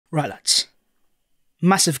Right, lads.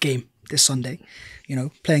 Massive game this Sunday. You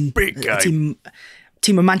know, playing a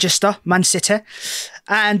team of Manchester, Man City.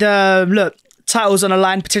 And look, titles on the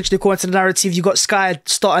line, potentially according to the narrative. You got Sky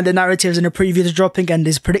starting the narratives and the previews dropping, and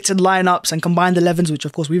there's predicted lineups and combined 11s, which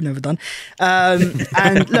of course we've never done.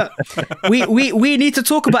 And look, we need to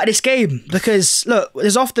talk about this game because look,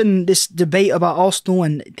 there's often this debate about Arsenal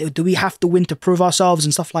and do we have to win to prove ourselves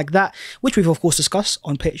and stuff like that, which we've of course discussed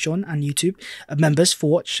on Patreon and YouTube members for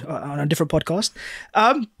watch on a different podcast.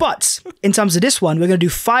 But in terms of this one, we're going to do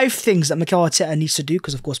 5 things that Mikel Arteta needs to do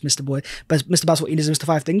because of course Mr. Baz, what he needs is Mr.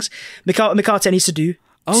 5 things. Mikel Arteta needs to do.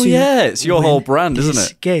 Oh yeah, it's your whole brand, isn't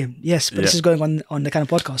it? Game, yes, but this is going on the Cannon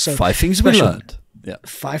podcast. So 5 things we learned. Yeah,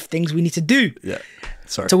 5 things we need to do. Yeah,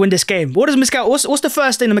 sorry. To win this game. What does Mikel? What's the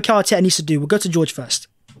first thing that Mikel Arteta needs to do? We'll go to George first.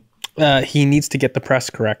 He needs to get the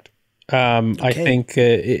press correct. I think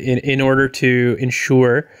in order to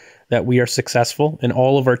ensure that we are successful in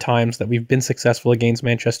all of our times that we've been successful against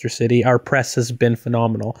Manchester City, our press has been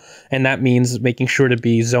phenomenal, and that means making sure to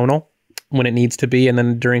be zonal when it needs to be, and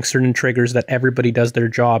then during certain triggers that everybody does their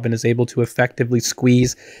job and is able to effectively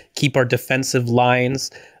squeeze, keep our defensive lines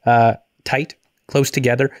tight, close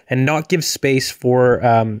together, and not give space for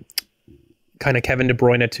kind of Kevin De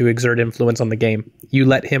Bruyne to exert influence on the game. You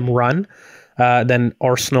let him run, then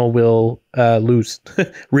Arsenal will lose.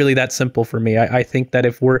 Really that simple for me. I think that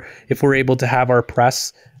if we're able to have our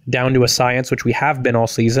press down to a science, which we have been all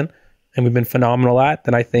season, and we've been phenomenal at,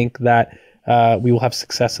 then I think that we will have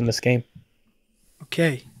success in this game.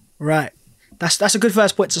 Okay, right. That's a good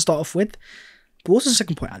first point to start off with. But what's the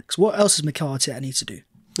second point, Alex? What else does Mikel Arteta need to do?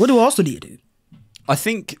 What do Arsenal need to do? I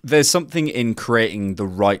think there's something in creating the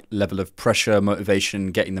right level of pressure,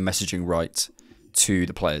 motivation, getting the messaging right to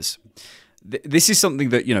the players. This is something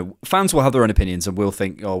that, you know, fans will have their own opinions and will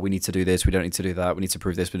think, oh, we need to do this, we don't need to do that, we need to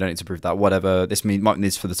prove this, we don't need to prove that, whatever. This might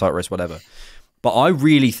need for the title race, whatever. But I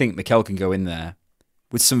really think Mikel can go in there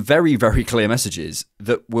with some very, very clear messages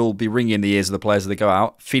that will be ringing in the ears of the players as they go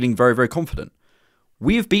out, feeling very, very confident.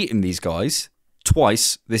 We have beaten these guys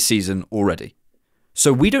twice this season already.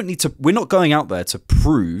 So we don't need to. We're not going out there to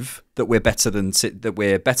prove that we're better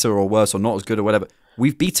or worse or not as good or whatever.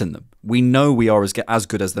 We've beaten them. We know we are as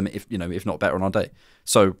good as them, if not better on our day.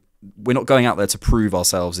 So we're not going out there to prove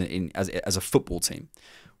ourselves as a football team.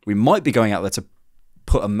 We might be going out there to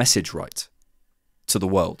put a message right to the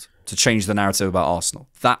world, to change the narrative about Arsenal.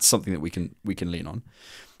 That's something that we can lean on.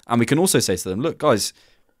 And we can also say to them, look, guys,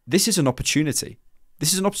 this is an opportunity.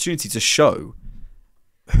 This is an opportunity to show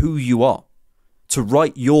who you are, to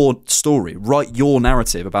write your story, write your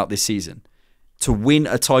narrative about this season, to win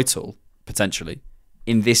a title, potentially,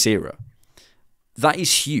 in this era. That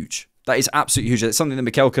is huge. That is absolutely huge. It's something that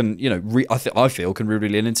Mikel can, I feel can really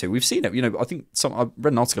lean into. We've seen it. I think I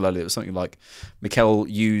read an article earlier. It was something like Mikel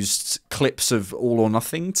used clips of All or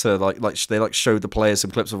Nothing to they showed the players some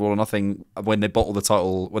clips of All or Nothing when they bottled the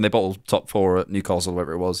title, when they bottled top 4 at Newcastle, or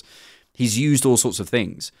whatever it was. He's used all sorts of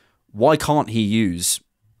things. Why can't he use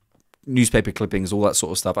newspaper clippings, all that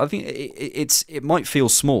sort of stuff? I think it might feel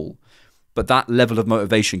small, but that level of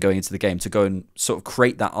motivation going into the game to go and sort of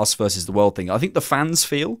create that us versus the world thing, I think the fans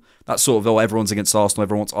feel that sort of, everyone's against Arsenal,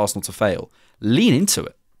 everyone wants Arsenal to fail. Lean into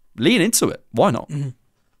it. Why not?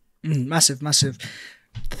 Massive.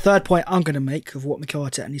 The third point I'm going to make of what Mikel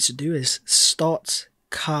Arteta needs to do is start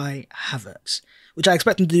Kai Havertz, which I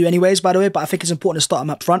expect him to do anyways, by the way, but I think it's important to start him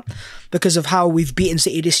up front because of how we've beaten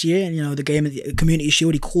City this year. And, the game of the Community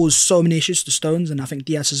Shield, he caused so many issues to Stones and I think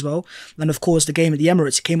Diaz as well. And of course, the game at the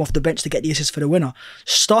Emirates, he came off the bench to get the assist for the winner.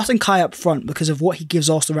 Starting Kai up front because of what he gives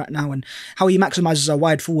Arsenal right now and how he maximises our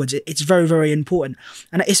wide forwards, it's very, very important.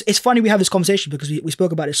 And it's funny we have this conversation because we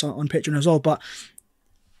spoke about this on Patreon as well, but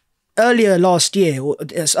earlier last year, or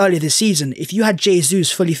earlier this season, if you had Jesus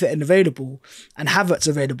fully fit and available and Havertz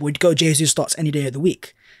available, you'd go Jesus starts any day of the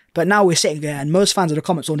week. But now we're sitting there and most fans of the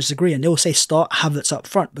comments will disagree and they'll say start Havertz up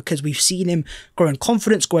front because we've seen him grow in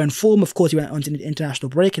confidence, grow in form. Of course, he went on to the international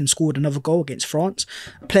break and scored another goal against France,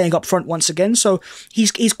 playing up front once again. So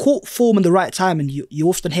he's caught form in the right time, and you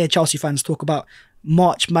often hear Chelsea fans talk about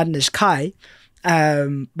March Madness Kai.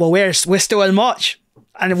 Well, we're still in March.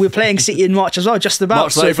 And we're playing City in March as well, just about.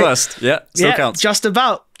 March 31st, still counts. Just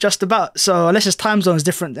about. So unless his time zone is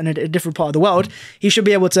different in a different part of the world, he should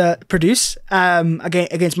be able to produce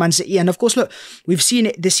against Man City. And of course, look, we've seen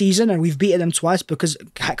it this season and we've beaten them twice because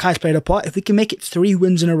Kai's played a part. If we can make it 3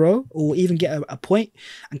 wins in a row or even get a point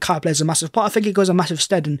and Kai plays a massive part, I think it goes a massive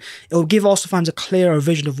stead and it will give Arsenal fans a clearer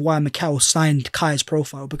vision of why Mikel signed Kai's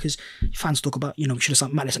profile, because fans talk about, we should have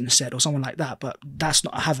signed Maddison instead or someone like that, but that's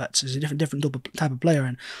not a Havertz. It's a different type of player.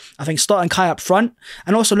 And I think starting Kai up front,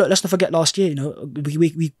 and also look, let's not forget last year,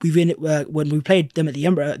 we we've been when we played them at the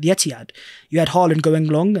Etihad, you had Haaland going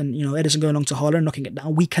long and Ederson going long to Haaland, knocking it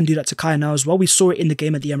down. We can do that to Kai now as well. We saw it in the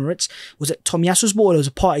game at the Emirates. Was it Tomiyasu's ball? Or it was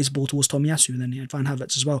a Partey's ball towards Tomiyasu, and then he had Van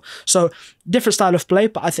Havertz as well. So different style of play,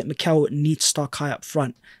 but I think Mikel needs to start Kai up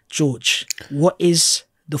front. George, what is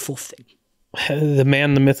the fourth thing? The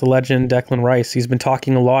man, the myth, the legend, Declan Rice. He's been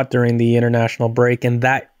talking a lot during the international break, and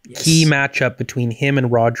that key matchup between him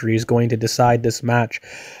and Rodri is going to decide this match.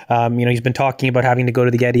 He's been talking about having to go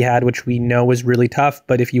to the Etihad, which we know is really tough,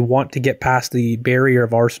 but if you want to get past the barrier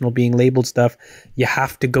of Arsenal being labeled stuff, you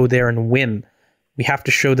have to go there and win. We have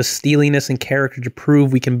to show the steeliness and character to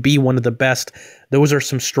prove we can be one of the best. Those are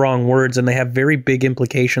some strong words, and they have very big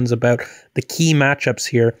implications about the key matchups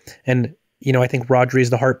here. And I think Rodri is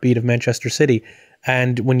the heartbeat of Manchester City.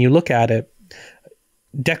 And when you look at it,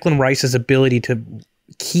 Declan Rice's ability to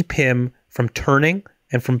keep him from turning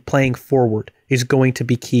and from playing forward is going to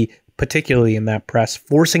be key, particularly in that press.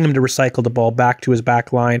 Forcing him to recycle the ball back to his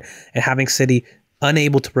back line and having City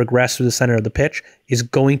unable to progress through the center of the pitch is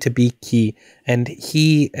going to be key. And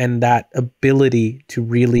he and that ability to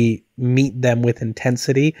really meet them with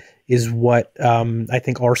intensity is what I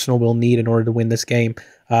think Arsenal will need in order to win this game.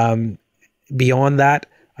 Beyond that,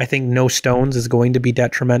 I think no Stones is going to be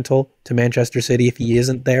detrimental to Manchester City if he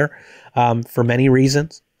isn't there, for many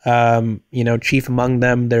reasons. Chief among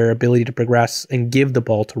them, their ability to progress and give the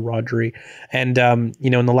ball to Rodri. And,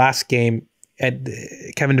 in the last game,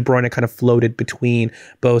 Kevin De Bruyne kind of floated between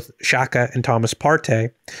both Xhaka and Thomas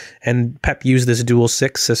Partey, and Pep used this dual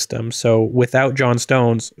 6 system. So without John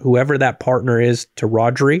Stones, whoever that partner is to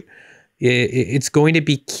Rodri, it's going to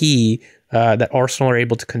be key that Arsenal are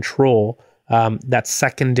able to control that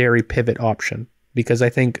secondary pivot option, because I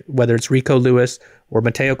think whether it's Rico Lewis or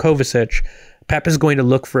Mateo Kovacic, Pep is going to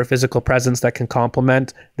look for a physical presence that can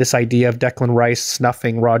complement this idea of Declan Rice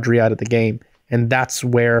snuffing Rodri out of the game. And that's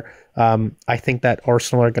where I think that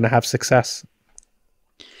Arsenal are going to have success.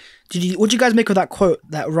 What did you guys make of that quote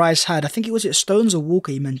that Rice had? I think it was Stones or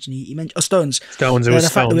Walker. He mentioned Stones. Stones. It was the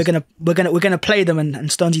Stones. fact that we're gonna play them, and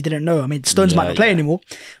Stones he didn't know. I mean, Stones might not play anymore.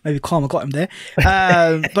 Maybe Karma got him there.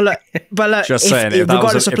 But look, just saying, if that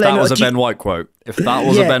was a Ben White quote,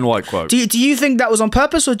 do you think that was on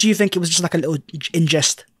purpose, or do you think it was just like a little in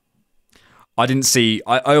jest? I didn't see.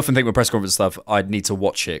 I often think with press conference stuff, I'd need to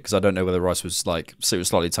watch it because I don't know whether Rice was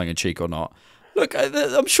slightly tongue in cheek or not. Look,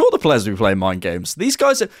 I'm sure the players will be playing mind games. These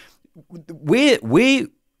guys are. We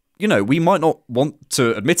might not want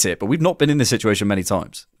to admit it, but we've not been in this situation many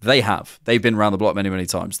times. They have. They've been around the block many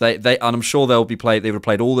times. And I'm sure they would have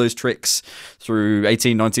played all those tricks through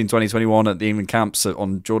 18, 19, 20, 21 at the England camps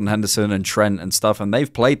on Jordan Henderson and Trent and stuff, and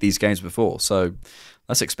they've played these games before. So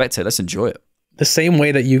let's expect it. Let's enjoy it. The same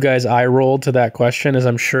way that you guys eye rolled to that question is,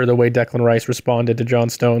 I'm sure, the way Declan Rice responded to John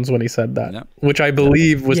Stones when he said that, which I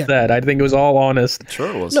believe was said. I think it was all honest.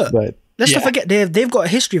 Sure it was. Look, let's not forget they've got a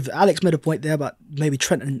history of. Alex made a point there about maybe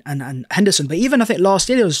Trent and Henderson, but even I think last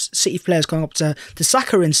year there was City players coming up to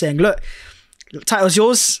Saka and saying, "Look, title's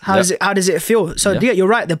yours. How does it feel?" So you're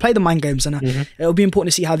right. They play the mind games, and it'll be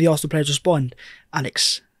important to see how the Arsenal players respond.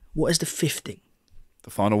 Alex, what is the fifth thing? The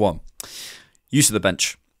final one: use of the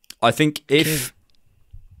bench. I think if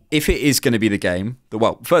it is going to be the game,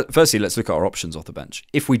 firstly, let's look at our options off the bench.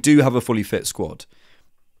 If we do have a fully fit squad,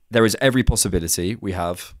 there is every possibility we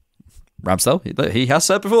have Ramsdale. He has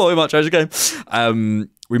said before, we might change the game.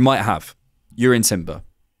 We might have Jurrien Timber,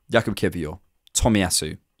 Jakub Kiwior,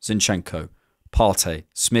 Tomiyasu, Zinchenko, Partey,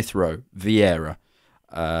 Smith Rowe, Vieira,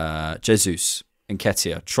 Jesus,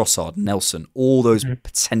 Nketiah, Trossard, Nelson, all those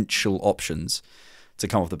potential options to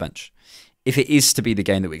come off the bench. If it is to be the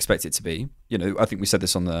game that we expect it to be, I think we said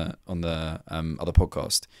this on the other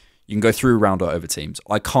podcast. You can go through round over teams.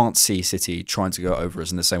 I can't see City trying to go over us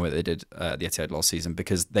in the same way they did at the Etihad last season,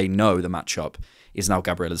 because they know the matchup is now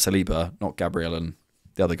Gabriel and Saliba, not Gabriel and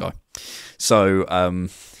the other guy. So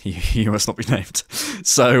he must not be named.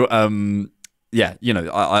 So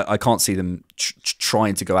I can't see them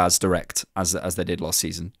trying to go as direct as they did last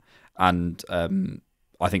season, and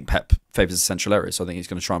I think Pep favours the central area, so I think he's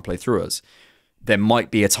going to try and play through us. There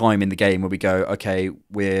might be a time in the game where we go, okay,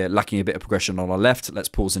 we're lacking a bit of progression on our left. Let's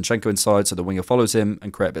pull Zinchenko inside so the winger follows him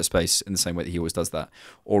and create a bit of space in the same way that he always does that.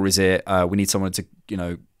 Or is it we need someone to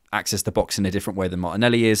access the box in a different way than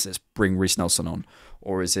Martinelli is? Let's bring Reece Nelson on.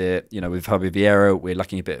 Or is it with Fabio Vieira, we're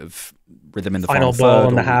lacking a bit of rhythm in the final ball third,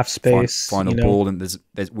 in the half space, final ball, and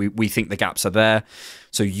we think the gaps are there.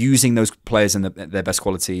 So using those players and their best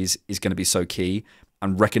qualities is going to be so key.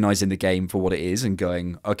 And recognising the game for what it is and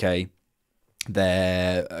going, okay,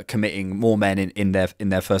 They're committing more men in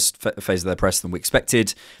their first phase of their press than we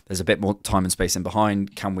expected. There's a bit more time and space in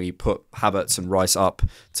behind. Can we put Havertz and Rice up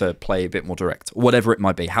to play a bit more direct? Whatever it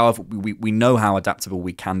might be. However, we know how adaptable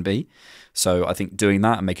we can be. So I think doing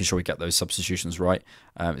that and making sure we get those substitutions right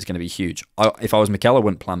is going to be huge. If I was Mikel, I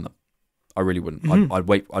wouldn't plan them. I really wouldn't. I'd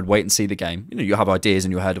wait and see the game. You have ideas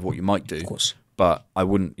in your head of what you might do. Of course. But I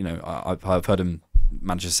wouldn't, I've heard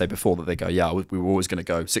managers say before that they go, yeah, we were always going to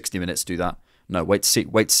go 60 minutes, do that. No, wait to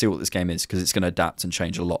see what this game is, because it's going to adapt and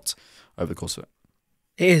change a lot over the course of it.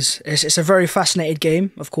 It is. It's a very fascinating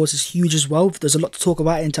game. Of course, it's huge as well. There's a lot to talk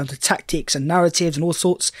about in terms of tactics and narratives and all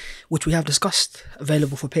sorts, which we have discussed,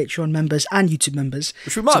 available for Patreon members and YouTube members.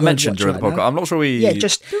 Which we might have mentioned during the podcast. I'm not sure we... Yeah,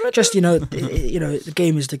 just the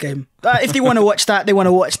game is the game. If they want to watch that, they want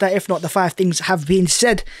to watch that. If not, the 5 things have been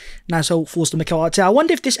said. Now, so forced to Mikel Arteta. I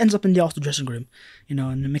wonder if this ends up in the Arsenal dressing room.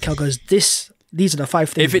 And Mikel goes, these are the 5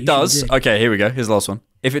 things. If it does, okay, here we go. Here's the last one.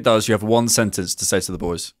 If it does, you have one sentence to say to the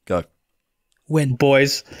boys. Go. Win.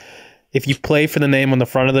 Boys, if you play for the name on the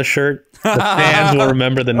front of the shirt, the fans will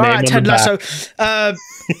remember the name on Ted the back. Lasso.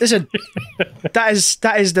 Listen,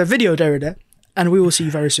 that is the video there, and we will see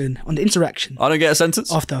you very soon on the interaction. I don't get a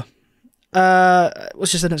sentence? After.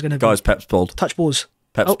 What's your sentence going to be? Guys, Pep's bald. Touch balls.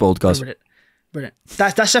 Pep's bald, guys. Brilliant.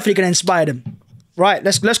 That's definitely going to inspire them. Right,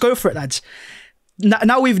 let's go for it, lads.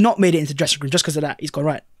 Now we've not made it into the dressing room just because of that. He's gone,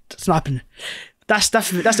 right, it's not happening. That's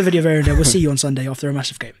the video variant there. We'll see you on Sunday after a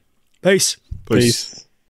massive game. Peace. Peace.